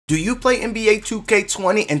Do you play NBA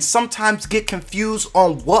 2K20 and sometimes get confused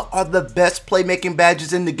on what are the best playmaking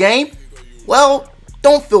badges in the game? Well,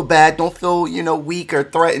 don't feel bad, don't feel, weak or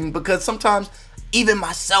threatened, because sometimes even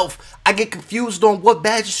myself, I get confused on what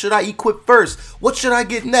badges should I equip first? What should I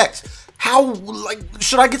get next?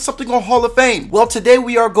 Should I get something on Hall of Fame? Well, today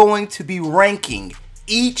we are going to be ranking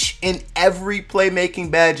each and every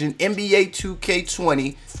playmaking badge in NBA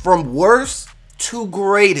 2K20 from worst to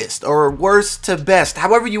greatest, or worst to best,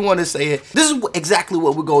 however you want to say it. This is exactly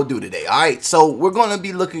what we're going to do today, alright? So we're going to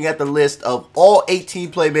be looking at the list of all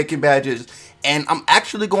 18 playmaking badges, and I'm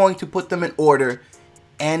actually going to put them in order,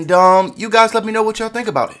 and you guys let me know what y'all think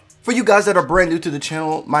about it. For you guys that are brand new to the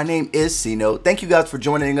channel, my name is Cino. Thank you guys for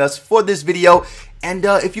joining us for this video. And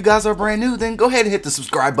if you guys are brand new, then go ahead and hit the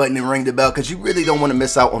subscribe button and ring the bell, because you really don't want to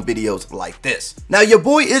miss out on videos like this. Now, your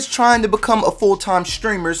boy is trying to become a full-time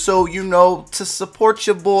streamer, so to support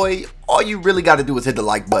your boy, all you really got to do is hit the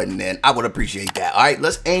like button, and I would appreciate that. All right,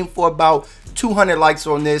 let's aim for about 200 likes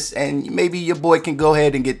on this, and maybe your boy can go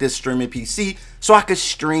ahead and get this streaming PC so I can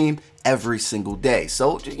stream every single day.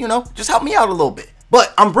 So, just help me out a little bit.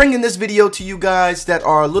 But I'm bringing this video to you guys that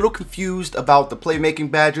are a little confused about the playmaking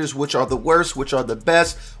badges, which are the worst, which are the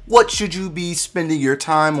best, what should you be spending your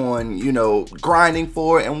time on, grinding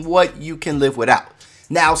for, and what you can live without.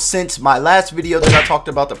 Now, since my last video that I talked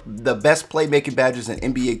about the best playmaking badges in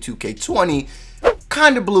NBA 2K20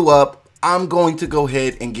 kind of blew up, I'm going to go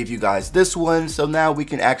ahead and give you guys this one, so now we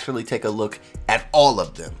can actually take a look at all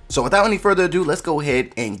of them. So without any further ado, let's go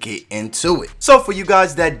ahead and get into it. So for you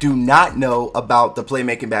guys that do not know about the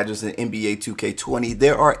playmaking badges in NBA 2K20,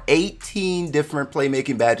 there are 18 different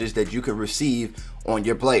playmaking badges that you can receive on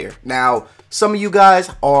your player. Now, some of you guys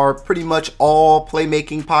are pretty much all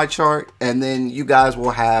playmaking pie chart, and then you guys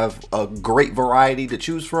will have a great variety to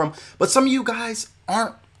choose from, but some of you guys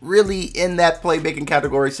aren't really in that playmaking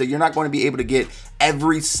category, so you're not going to be able to get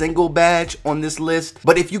every single badge on this list.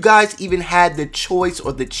 But if you guys even had the choice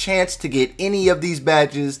or the chance to get any of these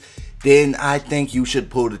badges, then I think you should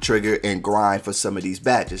pull the trigger and grind for some of these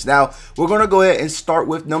badges. Now, we're going to go ahead and start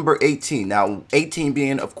with number 18. Now, 18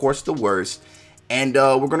 being, of course, the worst. And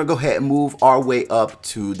we're going to go ahead and move our way up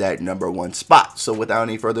to that number 1 spot. So without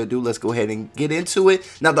any further ado, let's go ahead and get into it.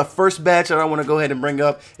 Now, the first badge that I want to go ahead and bring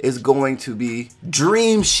up is going to be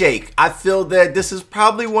Dream Shake. I feel that this is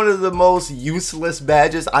probably one of the most useless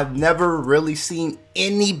badges. I've never really seen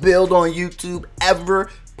any build on YouTube ever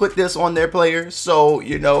put this on their player. So,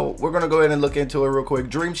 we're going to go ahead and look into it real quick.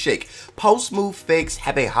 Dream Shake. Post move fakes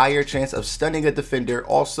have a higher chance of stunning a defender.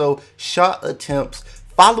 Also, shot attempts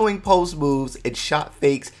following post moves and shot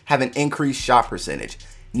fakes have an increased shot percentage.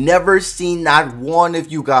 Never seen not one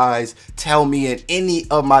of you guys tell me in any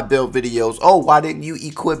of my build videos, oh, why didn't you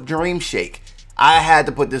equip Dream Shake? I had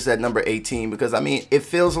to put this at number 18 because, it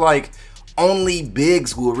feels like only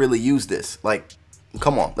bigs will really use this. Like,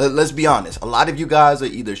 come on, let's be honest. A lot of you guys are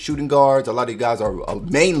either shooting guards, a lot of you guys are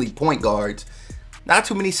mainly point guards. Not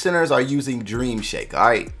too many centers are using Dream Shake, all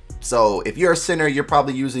right? So if you're a center, you're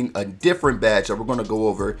probably using a different badge that we're going to go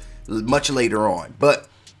over much later on. But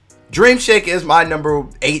Dream Shake is my number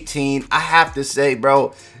 18. I have to say,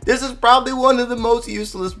 bro, this is probably one of the most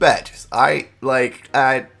useless badges. All right, like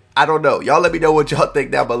I don't know. Y'all let me know what y'all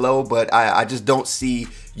think down below, but I just don't see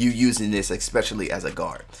you using this, especially as a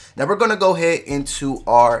guard. Now we're going to go ahead into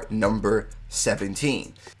our number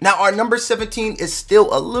 17. Now our number 17 is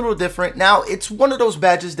still a little different. Now it's one of those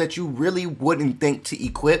badges that you really wouldn't think to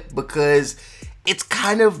equip because it's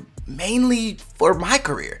kind of mainly for my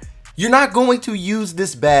career. You're not going to use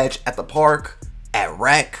this badge at the park, at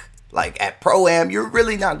rec, like at Pro-Am. You're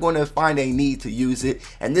really not going to find a need to use it,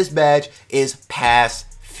 and this badge is Pass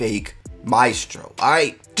Fake Maestro. All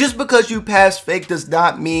right, just because you pass fake does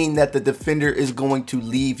not mean that the defender is going to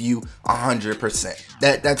leave you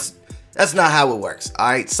 100%. That's not how it works. All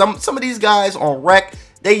right, some of these guys on rec,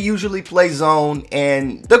 they usually play zone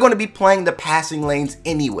and they're going to be playing the passing lanes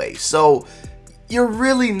anyway, so you're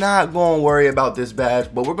really not going to worry about this badge.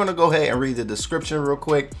 But we're going to go ahead and read the description real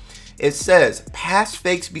quick. It says pass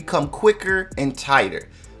fakes become quicker and tighter,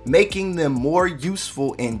 making them more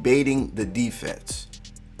useful in baiting the defense.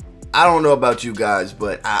 I don't know about you guys,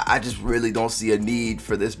 but I just really don't see a need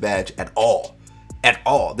for this badge at all. At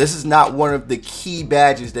all. This is not one of the key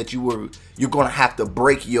badges that you're going to have to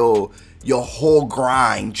break your whole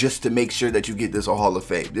grind just to make sure that you get this on Hall of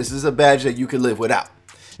Fame. This is a badge that you can live without.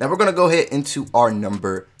 Now we're going to go ahead into our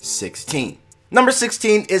number 16. Number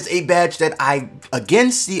 16 is a badge that I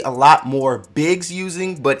again see a lot more bigs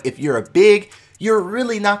using, but if you're a big, you're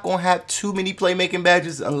really not going to have too many playmaking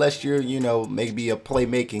badges unless you're, maybe a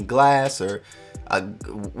playmaking glass or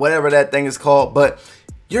whatever that thing is called. But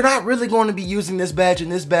you're not really going to be using this badge, and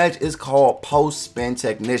this badge is called Post Spin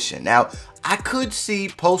Technician. Now, I could see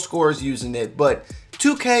post scorers using it, but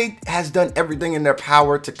 2K has done everything in their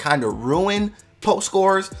power to kind of ruin post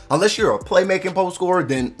scorers. Unless you're a playmaking post scorer,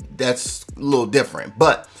 then that's a little different.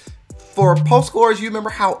 But for post scorers, you remember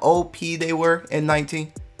how OP they were in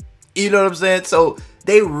 19? You know what I'm saying? So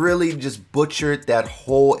they really just butchered that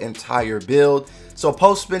whole entire build. So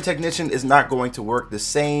Post Spin Technician is not going to work the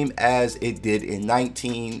same as it did in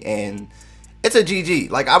 19, and it's a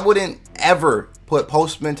GG. Like, I wouldn't ever put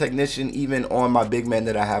Post Spin Technician even on my big man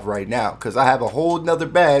that I have right now, because I have a whole nother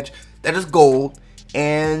badge that is gold,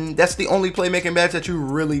 and that's the only playmaking badge that you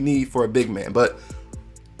really need for a big man. But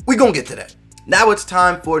we gonna get to that. Now it's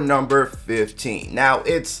time for number 15. Now,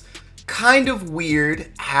 it's kind of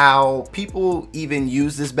weird how people even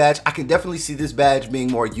use this badge. I can definitely see this badge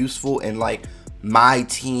being more useful in like my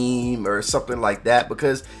team or something like that,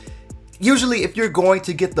 because usually if you're going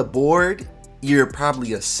to get the board, you're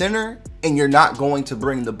probably a center and you're not going to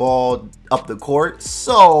bring the ball up the court.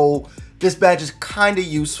 So this badge is kind of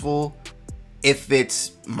useful if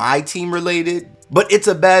it's my team related, but it's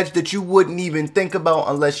a badge that you wouldn't even think about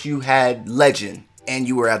unless you had Legend and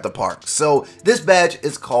you were at the park. So this badge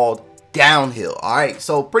is called Downhill. All right,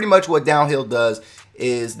 so pretty much what Downhill does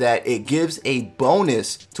is that it gives a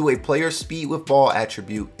bonus to a player's speed with ball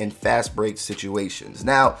attribute in fast break situations.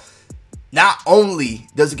 Now, not only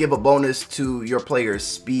does it give a bonus to your player's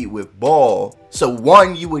speed with ball, so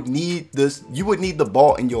one, you would need the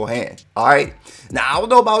ball in your hand. All right, now I don't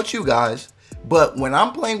know about you guys, but when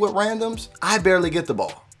I'm playing with randoms, I barely get the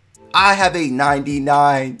ball. I have a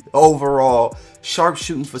 99 overall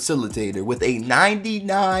sharpshooting facilitator with a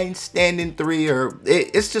 99 standing three, or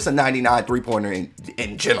it's just a 99 three-pointer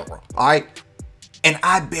in general, all right? And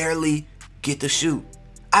I barely get to shoot.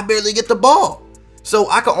 I barely get the ball. So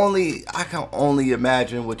I can only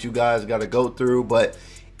imagine what you guys got to go through. But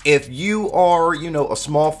if you are, you know, a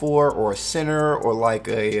small forward or a center or like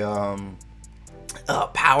a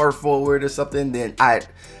power forward or something, then I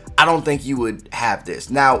don't think you would have this.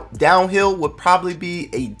 Now, Downhill would probably be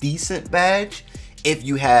a decent badge if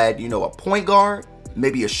you had, you know, a point guard,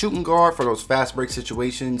 maybe a shooting guard for those fast break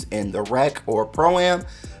situations in the rec or pro-am.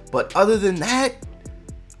 But other than that,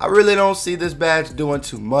 I really don't see this badge doing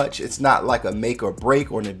too much. It's not like a make or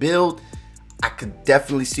break on the build. I could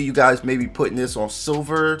definitely see you guys maybe putting this on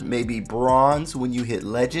silver, maybe bronze when you hit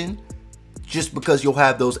legend, just because you'll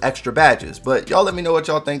have those extra badges. But y'all let me know what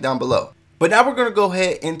y'all think down below. But now we're going to go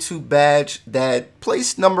ahead into badge that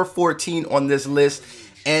placed number 14 on this list.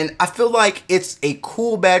 And I feel like it's a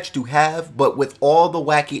cool badge to have, but with all the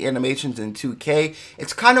wacky animations in 2K,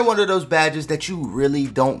 it's kind of one of those badges that you really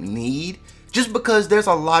don't need, just because there's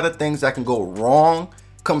a lot of things that can go wrong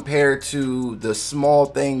compared to the small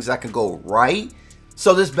things that can go right.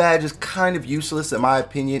 So this badge is kind of useless in my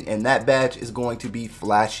opinion, and that badge is going to be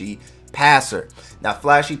Flashy Passer. Now,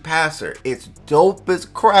 Flashy Passer, it's dope as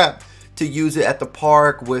crap to use it at the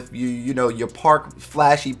park with you know, your park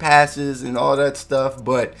flashy passes and all that stuff,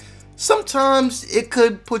 but sometimes it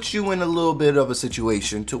could put you in a little bit of a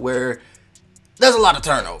situation to where there's a lot of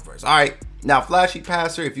turnovers. All right, now Flashy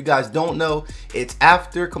Passer, if you guys don't know, it's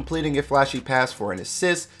after completing a flashy pass for an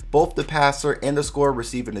assist, both the passer and the scorer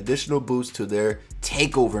receive an additional boost to their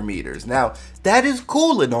takeover meters. Now, that is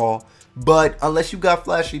cool and all, but unless you got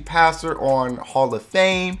Flashy Passer on Hall of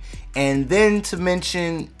Fame, and then to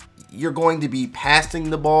mention you're going to be passing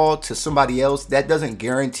the ball to somebody else, that doesn't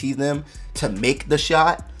guarantee them to make the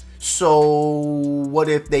shot. So what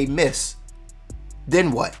if they miss?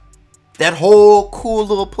 Then what? That whole cool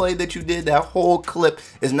little play that you did, that whole clip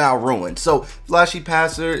is now ruined. So Flashy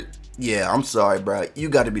Passer, yeah, I'm sorry, bro. You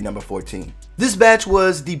got to be number 14. This badge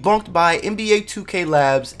was debunked by NBA 2K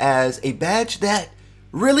Labs as a badge that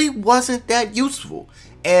really wasn't that useful.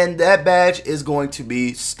 And that badge is going to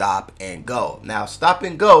be Stop and Go. Now, Stop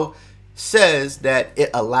and Go says that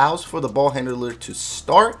it allows for the ball handler to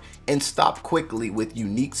start and stop quickly with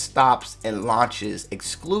unique stops and launches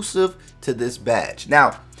exclusive to this badge.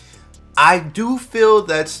 Now, I do feel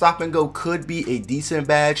that Stop and Go could be a decent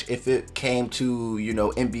badge if it came to, you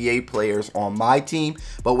know, NBA players on my team.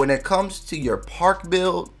 But when it comes to your park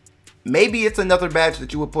build, maybe it's another badge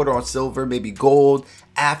that you would put on silver, maybe gold,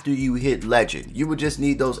 after you hit legend. You would just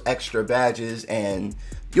need those extra badges and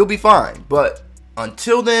you'll be fine. But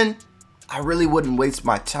until then, I really wouldn't waste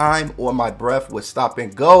my time or my breath with Stop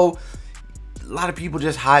and Go. A lot of people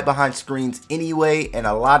just hide behind screens anyway, and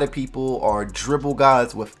a lot of people are dribble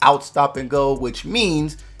guys without Stop and Go, which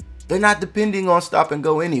means they're not depending on Stop and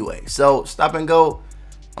Go anyway. So Stop and Go,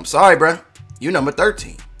 I'm sorry, bruh, you're number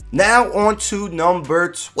 13. Now on to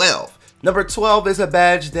number 12. Number 12 is a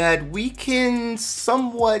badge that we can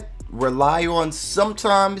somewhat rely on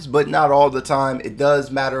sometimes, but not all the time. It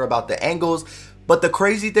does matter about the angles, but the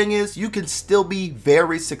crazy thing is you can still be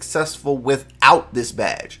very successful without this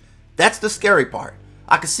badge. That's the scary part.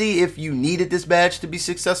 I can see if you needed this badge to be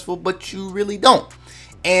successful, but you really don't.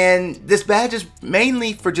 And this badge is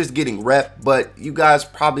mainly for just getting rep, but you guys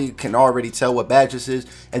probably can already tell what badge this is,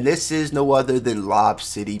 and this is no other than Lob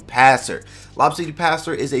City Passer. Lob City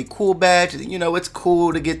Passer is a cool badge. You know, it's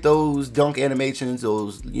cool to get those dunk animations,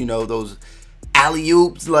 those, you know, those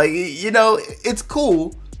alley-oops, like, you know, it's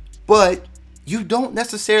cool, but you don't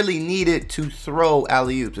necessarily need it to throw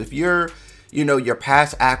alley-oops. If you're, you know, your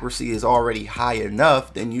pass accuracy is already high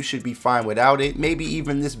enough, then you should be fine without it. Maybe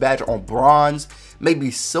even this badge on bronze,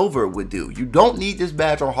 maybe silver would do. You don't need this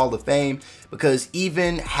badge on Hall of Fame, because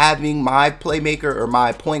even having my playmaker or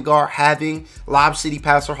my point guard having Lob City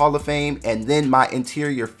Passer Hall of Fame, and then my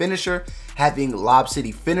interior finisher having Lob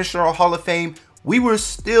City Finisher on Hall of Fame, we were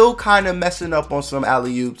still kind of messing up on some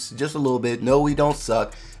alley-oops just a little bit. No, we don't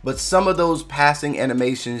suck, but some of those passing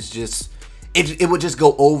animations just, it would just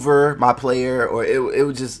go over my player, or it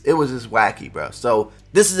was just wacky, bro. So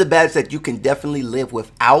this is a badge that you can definitely live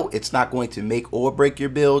without. It's not going to make or break your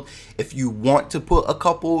build. If you want to put a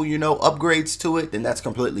couple, you know, upgrades to it, then that's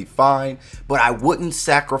completely fine. But I wouldn't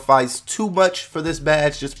sacrifice too much for this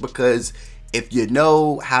badge, just because if you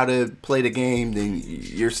know how to play the game, then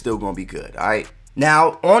you're still going to be good, all right?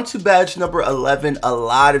 Now, on to badge number 11. A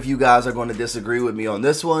lot of you guys are going to disagree with me on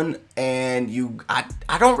this one, and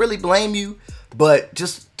I don't really blame you, but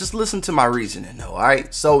just listen to my reasoning though, all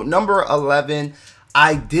right? So number 11,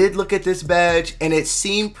 I did look at this badge and it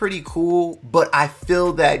seemed pretty cool, but I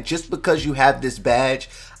feel that just because you have this badge,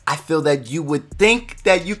 I feel that you would think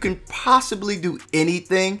that you can possibly do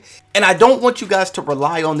anything. And I don't want you guys to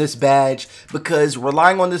rely on this badge, because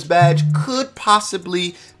relying on this badge could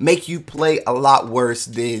possibly make you play a lot worse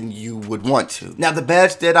than you would want to. Now, the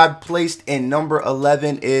badge that I've placed in number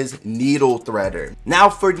 11 is Needle Threader. Now,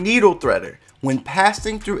 for Needle Threader, when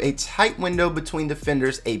passing through a tight window between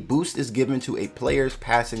defenders, a boost is given to a player's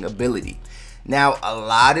passing ability. Now, a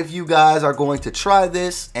lot of you guys are going to try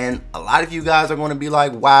this, and a lot of you guys are going to be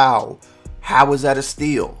like, wow, how was that a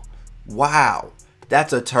steal? Wow,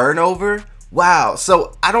 that's a turnover? Wow.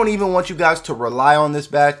 So I don't even want you guys to rely on this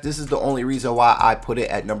badge. This is the only reason why I put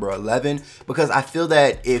it at number 11, because I feel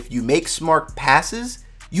that if you make smart passes,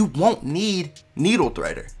 you won't need Needle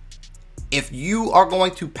Threader. If you are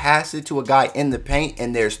going to pass it to a guy in the paint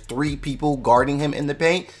and there's 3 people guarding him in the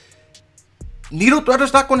paint, Needle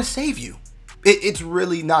Threader's not going to save you. It's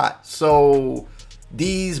really not. So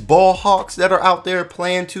these ball hawks that are out there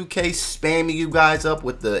playing 2K, spamming you guys up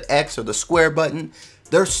with the X or the square button,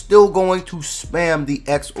 they're still going to spam the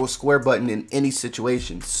X or square button in any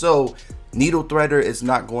situation. So Needle Threader is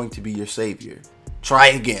not going to be your savior. Try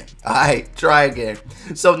again. All right, try again.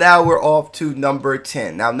 So now we're off to number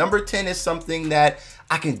 10. Now, number 10 is something that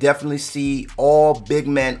I can definitely see all big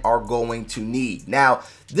men are going to need. Now,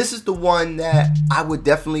 this is the one that I would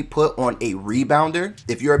definitely put on a rebounder.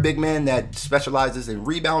 If you're a big man that specializes in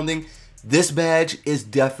rebounding, this badge is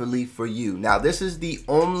definitely for you. Now, this is the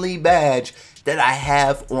only badge that I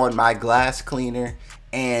have on my glass cleaner,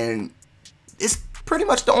 and it's pretty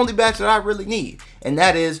much the only badge that I really need, and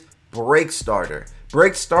that is Break Starter.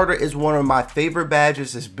 Break Starter is one of my favorite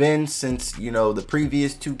badges. It's been since, you know, the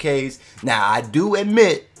previous 2Ks. Now, I do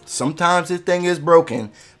admit sometimes this thing is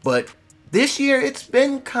broken, but this year it's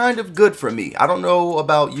been kind of good for me. I don't know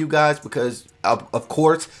about you guys, because of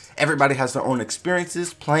course everybody has their own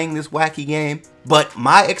experiences playing this wacky game, but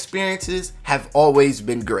my experiences have always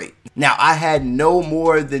been great. Now, I had no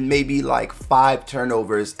more than maybe like 5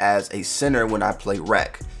 turnovers as a center when I play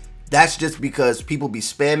rec. That's just because people be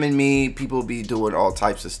spamming me, people be doing all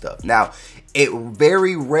types of stuff. Now, it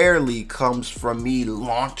very rarely comes from me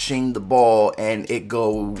launching the ball and it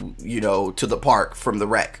go, you know, to the park from the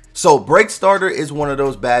rec. So Break Starter is one of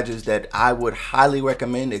those badges that I would highly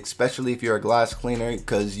recommend, especially if you're a glass cleaner,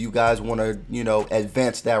 because you guys want to, you know,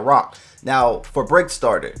 advance that rock. Now, for Break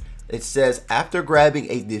Starter, it says, after grabbing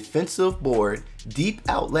a defensive board, deep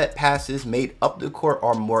outlet passes made up the court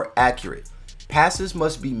are more accurate. Passes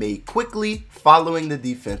must be made quickly following the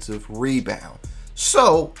defensive rebound.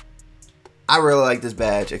 So I really like this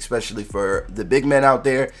badge, especially for the big men out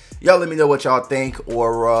there. Y'all let me know what y'all think,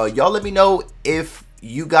 or y'all let me know if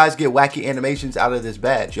you guys get wacky animations out of this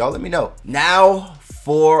badge. Y'all let me know. Now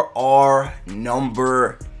for our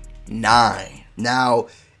number 9. Now,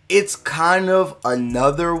 it's kind of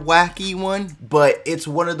another wacky one, but it's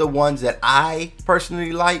one of the ones that I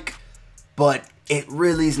personally like, but it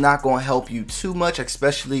really is not going to help you too much,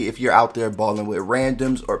 especially if you're out there balling with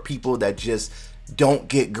randoms or people that just don't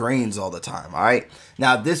get greens all the time. All right,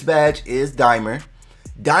 now this badge is Dimer.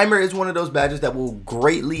 Dimer is one of those badges that will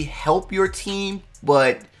greatly help your team,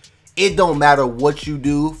 but it don't matter what you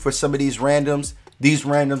do for some of these randoms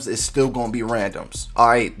is still going to be randoms. All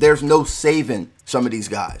right, there's no saving some of these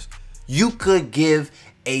guys. You could give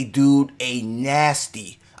a dude a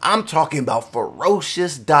nasty, I'm talking about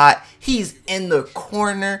ferocious dot. He's in the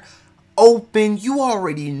corner, open. You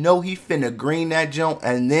already know he finna green that jump,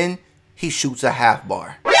 and then he shoots a half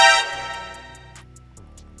bar.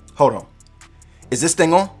 Hold on. Is this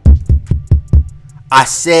thing on? I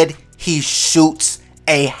said he shoots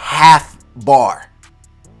a half bar.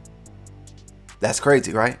 That's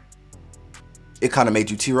crazy, right? It kind of made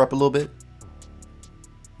you tear up a little bit.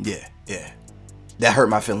 Yeah. That hurt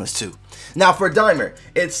my feelings too. Now for Dimer,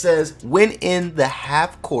 it says when in the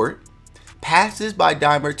half court, passes by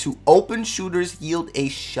Dimer to open shooters yield a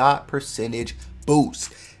shot percentage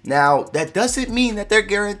boost. Now that doesn't mean that they're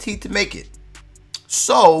guaranteed to make it.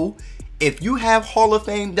 So if you have Hall of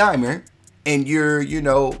Fame Dimer and you're,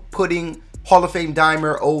 putting Hall of Fame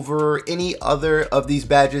Dimer over any other of these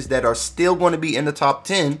badges that are still going to be in the top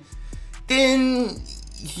 10, then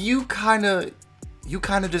you kind of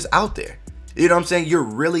just out there. You know what I'm saying? You're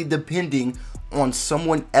really depending on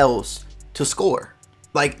someone else to score.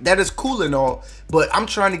 Like, that is cool and all, but I'm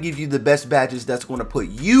trying to give you the best badges that's going to put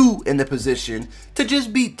you in the position to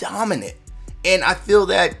just be dominant. And I feel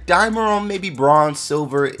that Dimer on maybe bronze,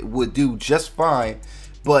 silver would do just fine.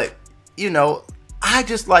 But, I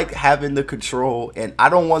just like having the control, and I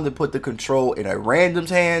don't want to put the control in a random's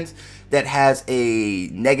hands that has a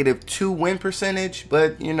 -2 win percentage.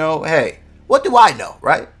 But, hey, what do I know,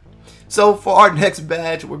 right? So for our next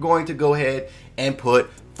badge, we're going to go ahead and put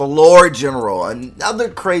Floor General. Another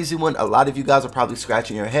crazy one. A lot of you guys are probably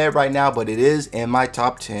scratching your head right now, but it is in my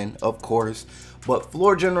top 10, of course. But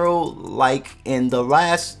Floor General, like in the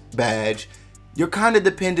last badge, you're kind of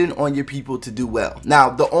dependent on your people to do well. Now,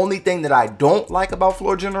 the only thing that I don't like about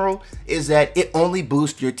Floor General is that it only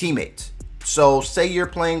boosts your teammates. So say you're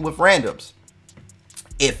playing with randoms.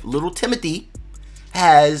 If little Timothy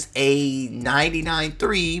has a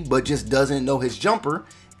 99.3 but just doesn't know his jumper,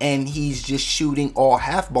 and he's just shooting all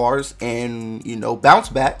half bars and bounce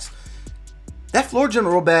backs, that Floor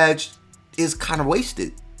General badge is kind of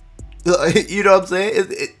wasted. You know what I'm saying?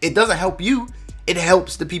 It doesn't help you, it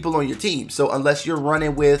helps the people on your team. So unless you're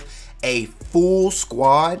running with a full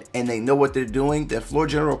squad and they know what they're doing, then Floor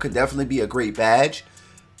General could definitely be a great badge.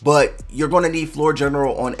 But you're going to need Floor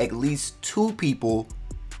General on at least 2 people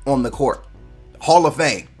on the court. Hall of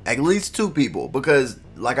Fame, at least 2 people, because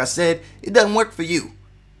like I said, it doesn't work for you.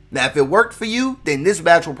 Now, if it worked for you, then this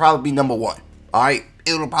badge will probably be number 1. All right,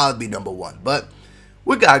 it'll probably be number 1. But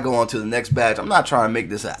we gotta go on to the next badge. I'm not trying to make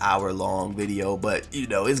this an hour-long video, but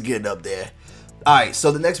it's getting up there. All right,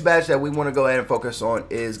 so the next badge that we want to go ahead and focus on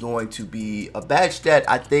is going to be a badge that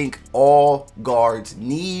I think all guards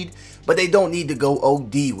need, but they don't need to go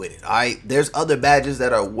OD with it. All right, there's other badges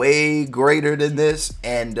that are way greater than this,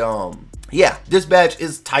 and yeah, this badge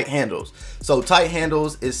is tight handles. So tight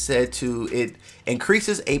handles is said to, it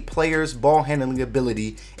increases a player's ball handling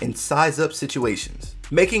ability in size up situations,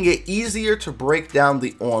 making it easier to break down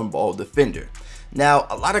the on-ball defender. Now,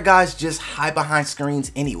 a lot of guys just hide behind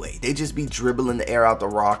screens anyway. They just be dribbling the air out the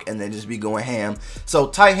rock and then just be going ham. So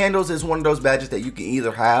tight handles is one of those badges that you can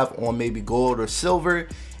either have on maybe gold or silver.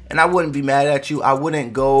 And I wouldn't be mad at you. I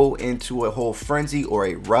wouldn't go into a whole frenzy or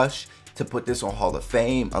a rush to put this on Hall of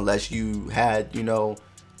Fame unless you had,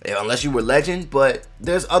 unless you were legend. But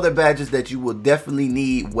there's other badges that you will definitely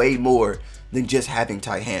need way more than just having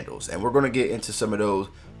tight handles. And we're going to get into some of those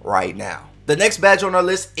right now. The next badge on our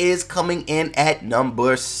list is coming in at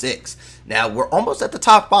number 6. Now, we're almost at the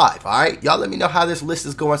top 5, all right? Y'all let me know how this list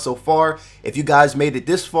is going so far. If you guys made it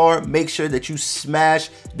this far, make sure that you smash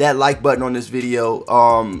that like button on this video.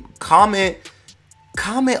 Comment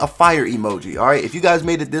a fire emoji, all right? If you guys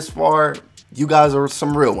made it this far, you guys are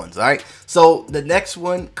some real ones, all right? So the next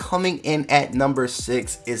one coming in at number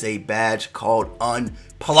 6 is a badge called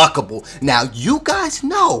Unpluckable. Now, you guys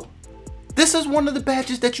know this is one of the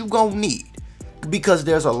badges that you gonna need, because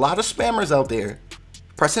there's a lot of spammers out there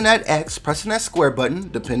pressing that X, pressing that square button,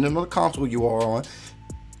 depending on the console you are on.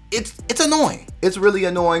 It's annoying. It's really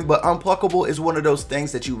annoying, but Unpluckable is one of those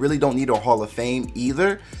things that you really don't need on Hall of Fame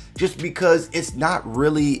either, just because it's not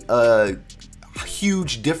really a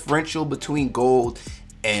huge differential between gold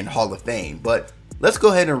and Hall of Fame. But let's go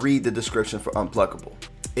ahead and read the description for Unpluckable.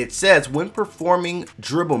 It says, when performing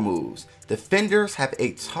dribble moves, defenders have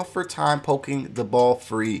a tougher time poking the ball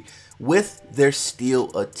free with their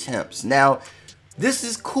steal attempts. Now, this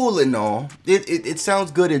is cool and all. It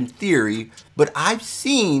sounds good in theory, but I've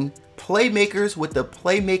seen playmakers with the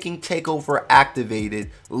playmaking takeover activated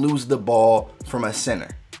lose the ball from a center.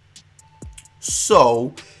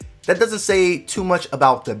 So that doesn't say too much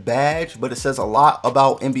about the badge, but it says a lot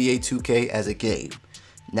about NBA 2K as a game.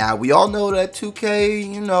 Now, we all know that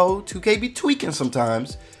 2K, 2K be tweaking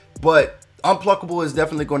sometimes, but Unpluckable is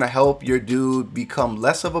definitely going to help your dude become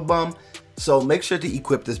less of a bum. So make sure to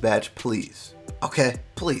equip this badge, please. Okay,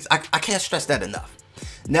 please. I can't stress that enough.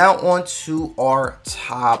 Now on to our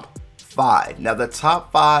top 5. Now the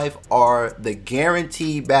top 5 are the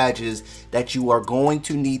guaranteed badges that you are going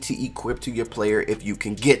to need to equip to your player if you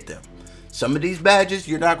can get them. Some of these badges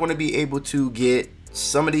you're not going to be able to get.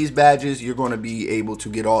 Some of these badges you're going to be able to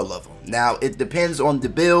get all of them. Now it depends on the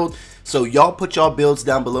build, so y'all put y'all builds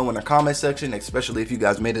down below in the comment section, especially if you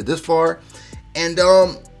guys made it this far. And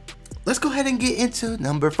let's go ahead and get into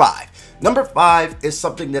number 5. Number 5 is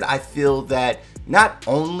something that I feel that not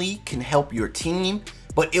only can help your team,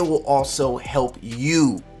 but it will also help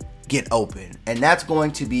you get open, and that's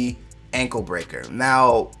going to be Ankle Breaker.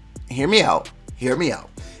 Now, hear me out.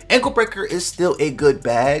 Ankle Breaker is still a good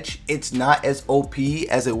badge. It's not as OP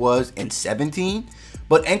as it was in 17,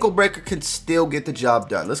 but Ankle Breaker can still get the job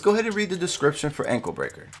done. Let's go ahead and read the description for Ankle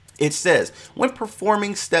Breaker. It says, when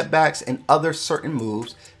performing step backs and other certain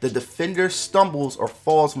moves, the defender stumbles or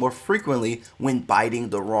falls more frequently when biting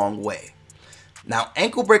the wrong way. Now,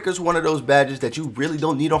 Ankle Breaker is one of those badges that you really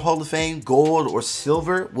don't need a Hall of Fame. Gold or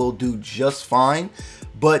silver will do just fine.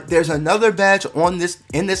 But there's another badge on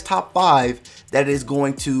in this top 5 that is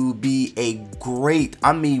going to be a great,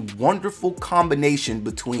 wonderful combination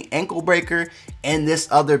between Ankle Breaker and this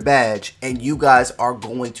other badge. And you guys are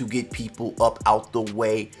going to get people up out the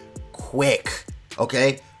way quick.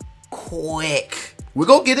 Okay? Quick. We're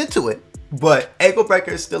going to get into it. But Ankle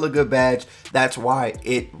Breaker is still a good badge. That's why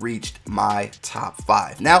it reached my top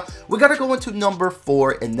 5. Now, we got to go into number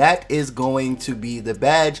 4, and that is going to be the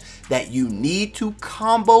badge that you need to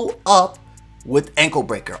combo up with Ankle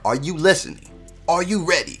Breaker. Are you listening? Are you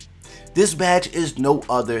ready? This badge is no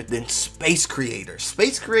other than Space Creator.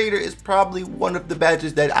 Space Creator is probably one of the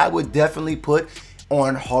badges that I would definitely put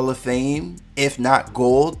on Hall of Fame, if not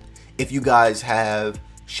gold. If you guys have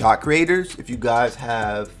shot creators, if you guys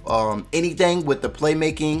have anything with the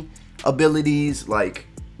playmaking abilities, like,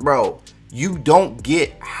 bro, you don't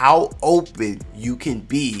get how open you can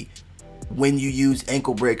be when you use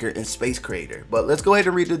Ankle Breaker and Space Creator. But let's go ahead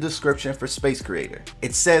and read the description for Space Creator.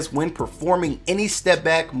 It says, when performing any step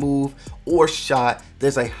back move or shot,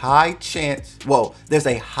 there's a higher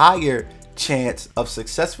chance of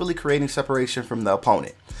successfully creating separation from the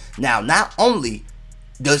opponent. Now, not only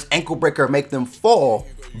does Ankle Breaker make them fall,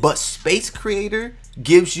 but Space Creator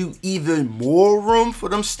gives you even more room for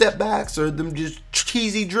them step backs or them just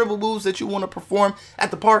cheesy dribble moves that you want to perform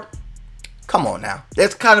at the park. Come on now.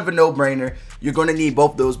 That's kind of a no-brainer. You're going to need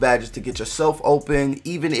both those badges to get yourself open,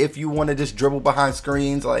 even if you want to just dribble behind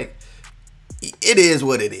screens. Like, it is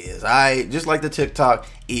what it is. Just like the TikTok,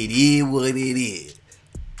 it is what it is.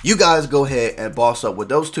 You guys go ahead and boss up with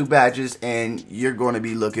those 2 badges, and you're going to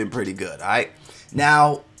be looking pretty good, all right?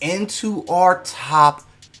 Now, into our top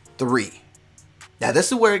 3. Now,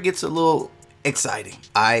 this is where it gets a little exciting,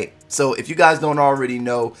 alright? So, if you guys don't already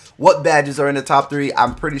know what badges are in the top 3,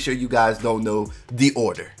 I'm pretty sure you guys don't know the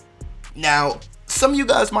order. Now, some of you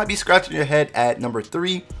guys might be scratching your head at number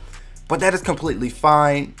 3, but that is completely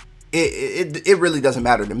fine. It really doesn't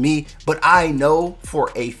matter to me, but I know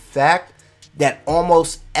for a fact that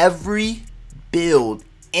almost every build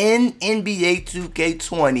in NBA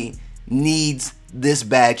 2K20 needs this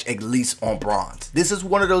badge at least on bronze. This is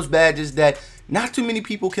one of those badges that not too many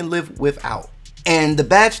people can live without. And the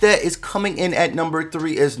badge that is coming in at number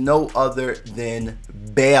 3 is no other than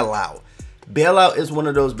Bailout. Bailout is one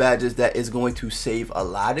of those badges that is going to save a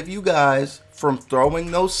lot of you guys from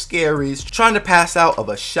throwing those scaries, trying to pass out of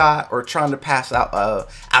a shot or trying to pass out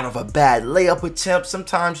of a bad layup attempt.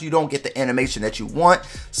 Sometimes you don't get the animation that you want,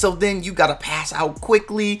 so then you got to pass out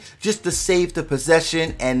quickly just to save the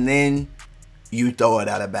possession, and then you throw it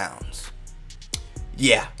out of bounds.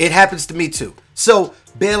 Yeah, it happens to me too. So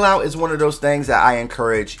Bailout is one of those things that I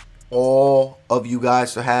encourage all of you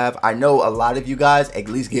guys to have. I know a lot of you guys at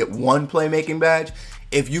least get 1 playmaking badge.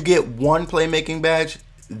 If you get 1 playmaking badge,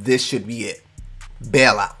 this should be it.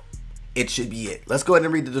 Bailout. It should be it. Let's go ahead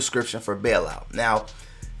and read the description for Bailout. Now,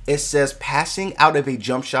 it says passing out of a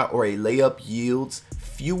jump shot or a layup yields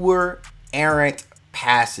fewer errant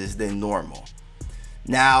passes than normal.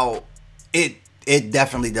 Now, it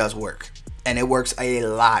definitely does work. and it works a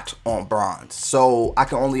lot on bronze. So I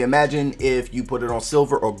can only imagine if you put it on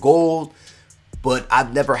silver or gold, but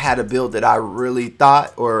I've never had a build that I really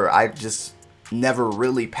thought, or I just never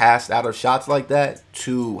really passed out of shots like that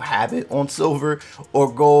to have it on silver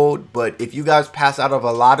or gold. But if you guys pass out of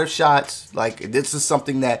a lot of shots, like, this is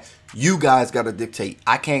something that you guys got to dictate.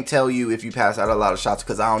 I can't tell you if you pass out a lot of shots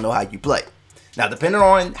because I don't know how you play. Now, depending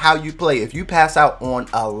on how you play, if you pass out on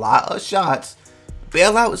a lot of shots,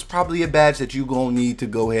 bailout is probably a badge that you're going to need to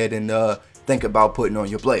go ahead and think about putting on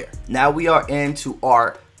your player. Now we are into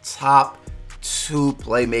our top 2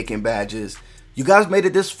 playmaking badges. You guys made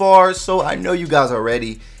it this far, so I know you guys are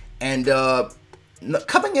ready. And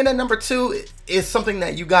coming in at number 2 is something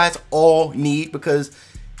that you guys all need, because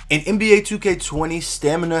in NBA 2K20,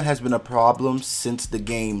 stamina has been a problem since the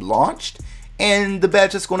game launched. And the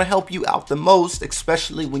badge that's going to help you out the most,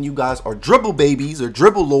 especially when you guys are dribble babies or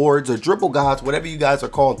dribble lords or dribble gods, whatever you guys are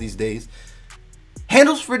called these days,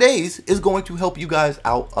 Handles for Days is going to help you guys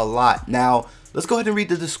out a lot. Now, let's go ahead and read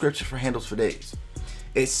the description for Handles for Days.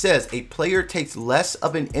 It says, a player takes less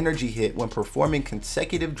of an energy hit when performing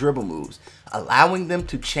consecutive dribble moves, allowing them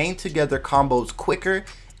to chain together combos quicker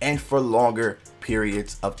and for longer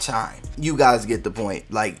periods of time. You guys get the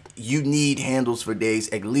point. Like, you need Handles for Days,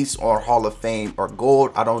 at least on Hall of Fame or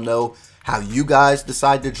gold. I don't know how you guys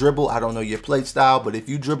decide to dribble. I don't know your play style, but if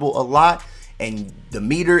you dribble a lot and the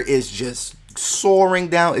meter is just soaring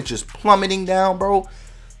down, it's just plummeting down, bro,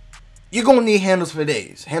 you're gonna need Handles for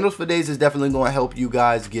Days. Handles for Days is definitely gonna help you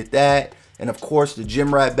guys get that. And of course the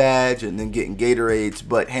Gym Rat badge and then getting Gatorades,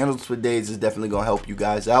 but Handles for Days is definitely gonna help you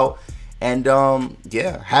guys out. And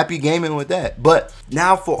yeah, happy gaming with that. But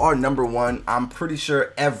now for our number 1, I'm pretty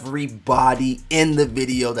sure everybody in the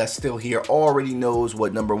video that's still here already knows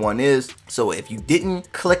what number 1 is. So if you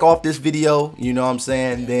didn't click off this video, you know what I'm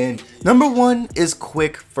saying, then number 1 is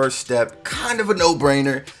Quick First Step. Kind of a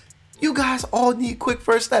no-brainer. You guys all need Quick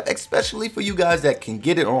First Step, especially for you guys that can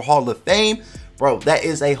get it on Hall of Fame. Bro, that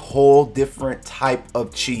is a whole different type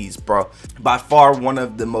of cheese, bro. By far one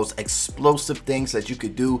of the most explosive things that you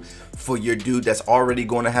could do for your dude that's already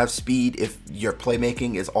going to have speed if your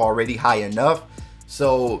playmaking is already high enough.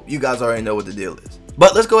 So you guys already know what the deal is.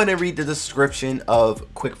 But let's go ahead and read the description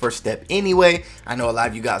of Quick First Step anyway. I know a lot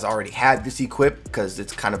of you guys already have this equipped because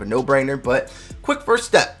it's kind of a no-brainer, but Quick First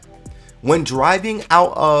Step. When driving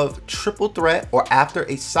out of triple threat or after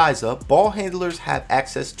a size up, ball handlers have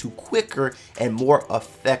access to quicker and more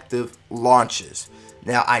effective launches.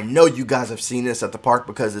 Now, I know you guys have seen this at the park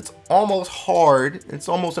because it's almost hard, it's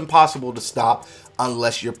almost impossible to stop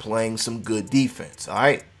unless you're playing some good defense, all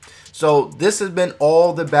right? So this has been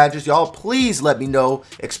all the badges. Y'all, please let me know,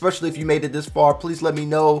 especially if you made it this far, please let me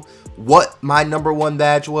know what my number 1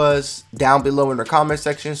 badge was down below in the comment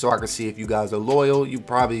section so I can see if you guys are loyal. You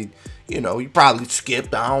probably, you know, you probably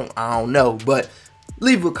skipped, I don't know, but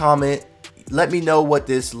leave a comment. Let me know what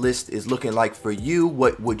this list is looking like for you.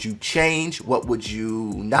 What would you change? What would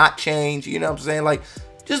you not change? You know what I'm saying? Like,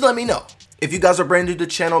 just let me know. If you guys are brand new to the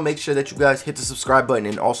channel, make sure that you guys hit the subscribe button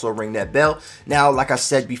and also ring that bell. Now, like I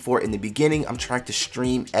said before in the beginning, I'm trying to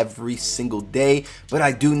stream every single day, but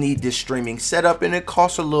I do need this streaming setup and it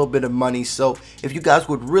costs a little bit of money. So if you guys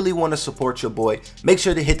would really want to support your boy, make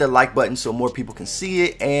sure to hit the like button so more people can see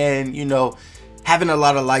it. And, you know, having a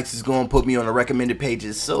lot of likes is going to put me on the recommended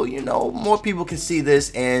pages, so, you know, more people can see this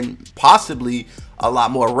and possibly a lot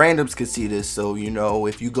more randoms can see this. So, you know,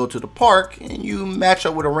 if you go to the park and you match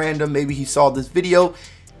up with a random, maybe he saw this video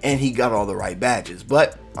and he got all the right badges.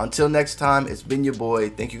 But until next time, it's been your boy.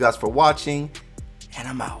 Thank you guys for watching, and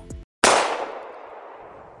I'm out.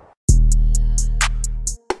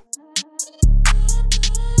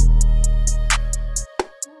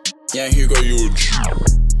 Yeah, here go you.